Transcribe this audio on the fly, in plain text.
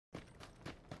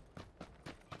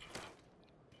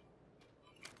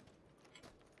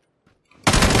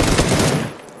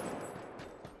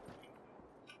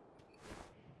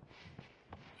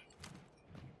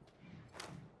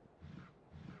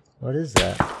What is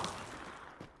that? I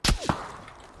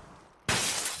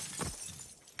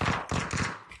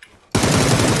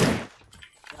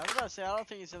was about to say, I don't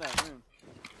think he's in that room.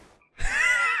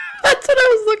 That's what I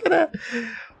was looking at.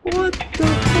 What the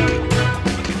fuck?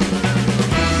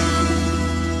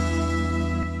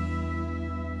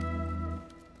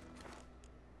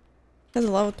 There's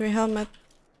a level 3 helmet.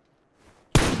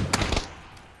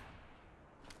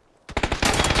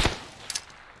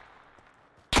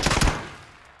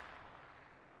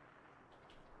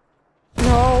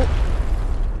 No.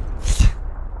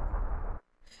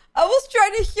 I was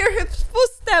trying to hear his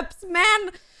footsteps,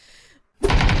 man.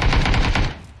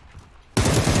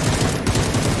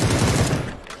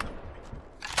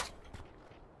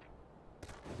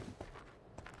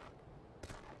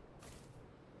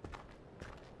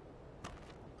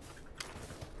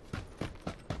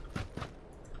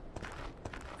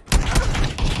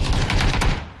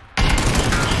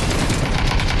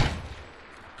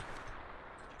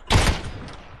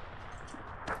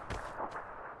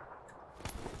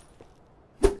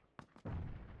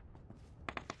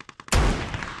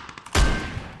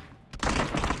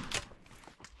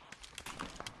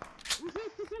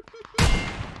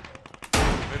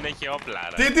 Δεν έχει όπλα,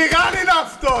 ρε. Τι κάνει είναι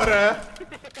αυτό, ρε!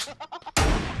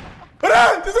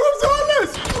 Ρε, τις έκοψε όλες!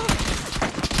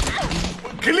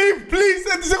 Clip, please,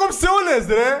 τις έκοψε όλες,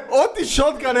 ρε! Ό,τι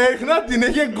shotgun έριχνα την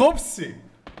έχει εγκόψει!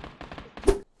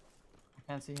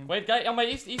 Wait, guy, on my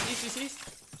east.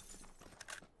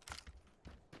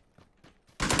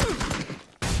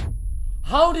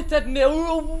 How did that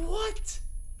know? What?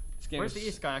 Where's the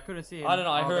east guy? I couldn't see him. I don't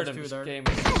know, I heard him. This This game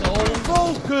is so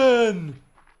broken!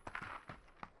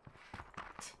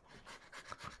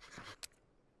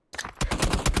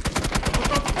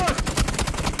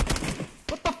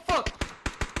 What the fuck?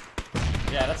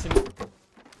 Yeah, that's him.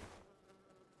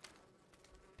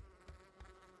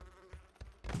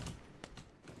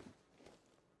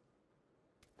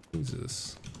 Who's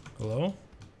this? Hello?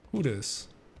 Who this?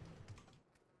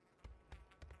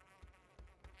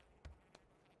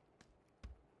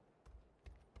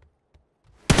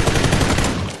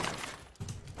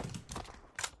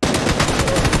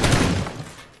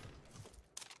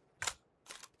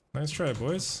 Nice try,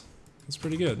 boys. That's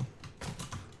pretty good.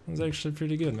 That's actually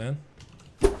pretty good, man.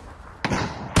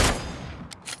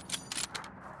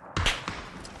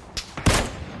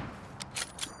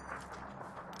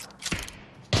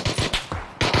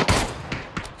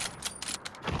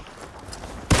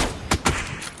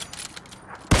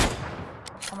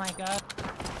 Oh my god.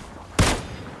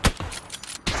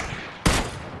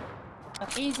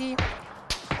 That's easy.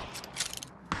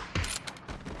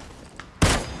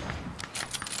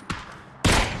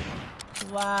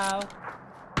 Wow.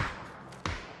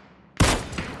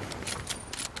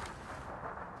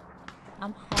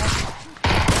 I'm happy.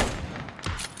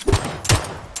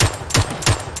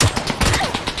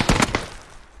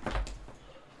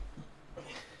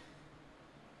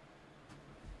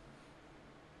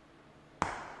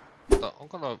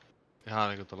 Onko no ihan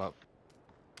niinku tuolla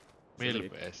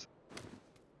milpeessä?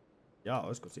 Jaa,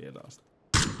 oisko siellä asti?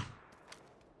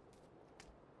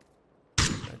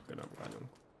 Näkkönen mukaan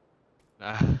jonkun.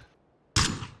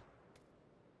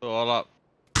 Tuolla.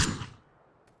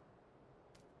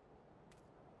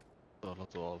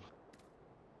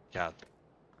 Käät.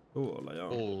 Tuolla, joo.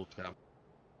 Bootcamp.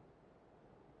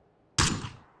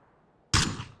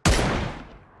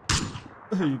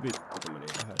 Ei vittu, kun meni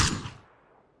vähän.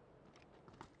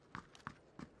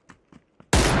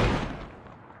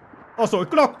 Osui,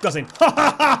 knokkasin!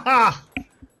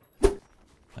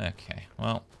 Okay,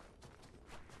 well.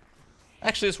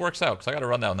 Actually, this works out, because I got to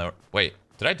run down there. Wait,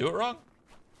 did I do it wrong?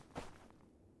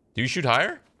 Do you shoot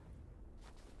higher?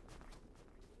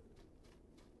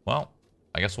 Well,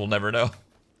 I guess we'll never know.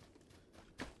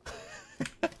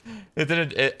 It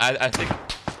didn't. I think.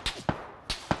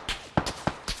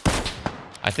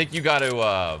 I think you got to.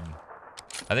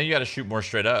 I think you got to shoot more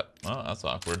straight up. Oh, that's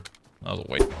awkward. That was a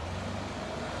wait.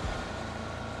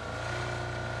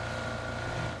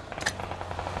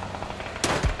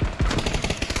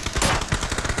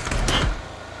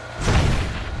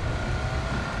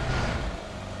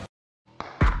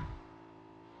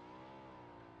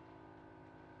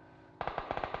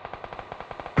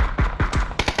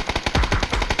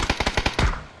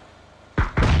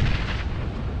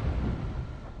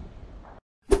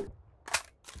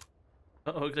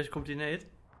 Oh, gleich kommt die Nate.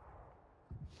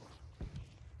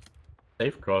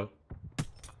 Safe crawl.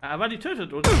 Aber die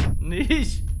tötet uns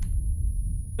nicht.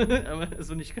 Aber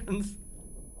so nicht ganz.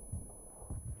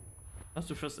 Hast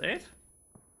du First Aid?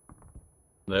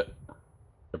 Ne.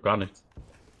 Ich hab gar nichts.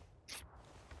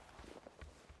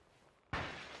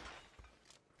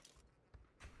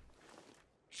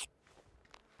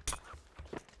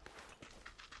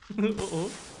 Oh.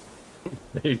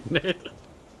 Nee, nee.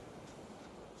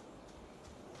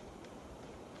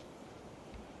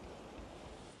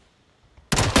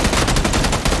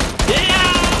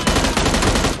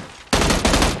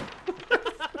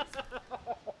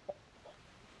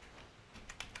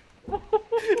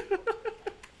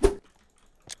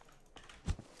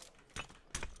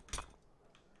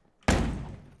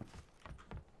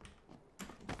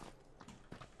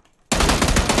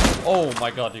 Oh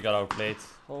my god, you got outplayed.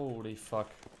 Holy fuck.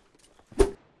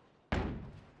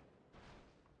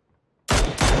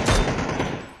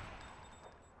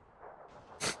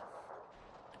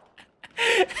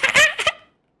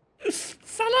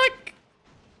 Salak!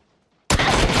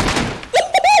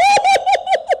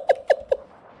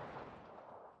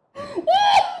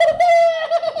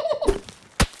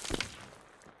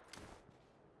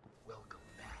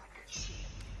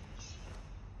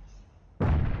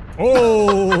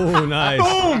 Oh, nice.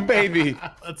 Boom, baby.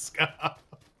 Let's go.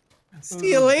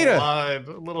 See you later. A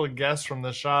little guess from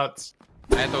the shots.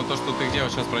 А это вот то, что ты где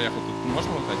вот сейчас проехал, тут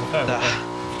можно лутать? Да.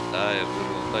 Да, я в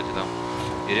результате там.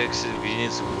 Ирекс в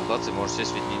единице ротации, может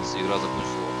сесть в единице, игра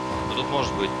закончится. Но тут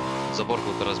может быть забор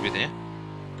какой-то разбитый, не?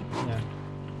 Не.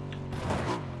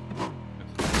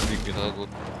 Так вот.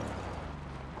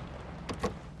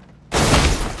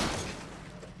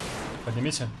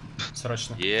 Поднимите.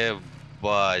 Срочно.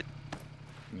 Ебать.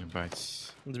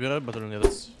 Ебать. Забирай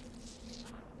battlegrounds.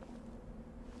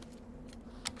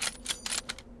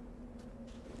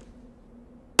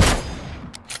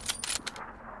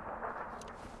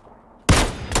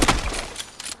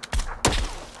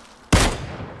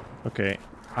 Okay,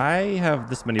 I have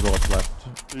this many bullets left.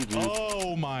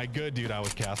 Oh my good dude, I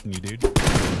was casting you, dude.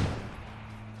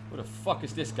 Who the fuck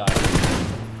is this guy?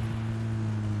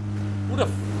 Who the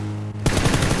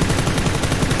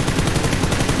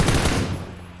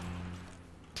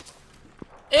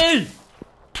Hey!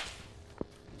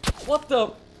 What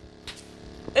the?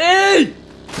 Hey!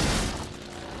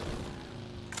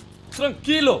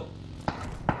 Tranquilo!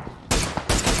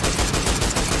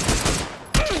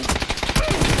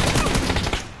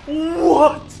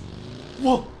 What?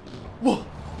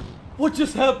 What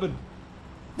just happened?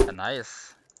 Ja,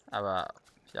 nice. Aber,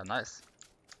 ja, nice.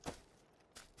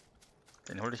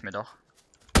 Den hol ich mir doch.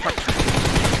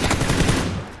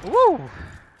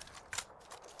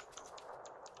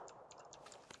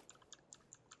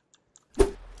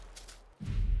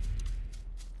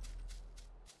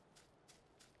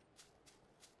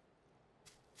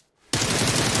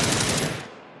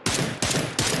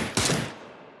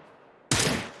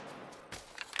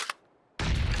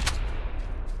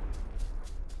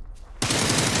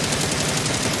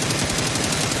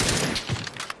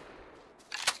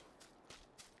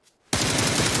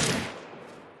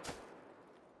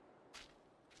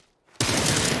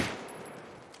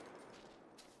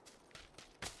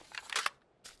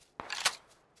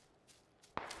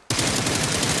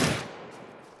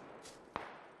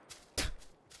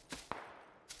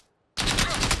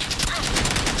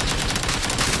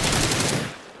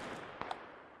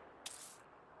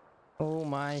 Oh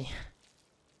my.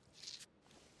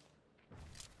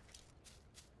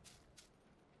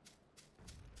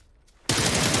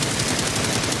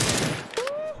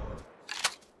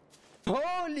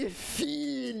 Holy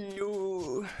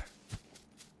filho!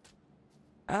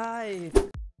 Ai.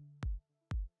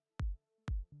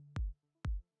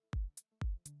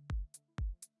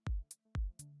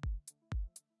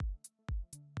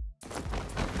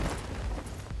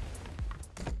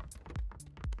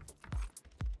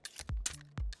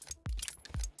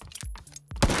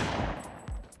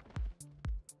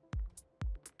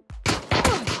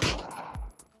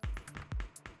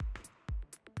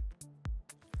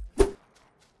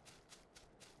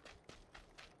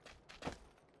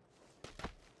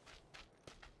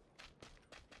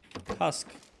 Husk.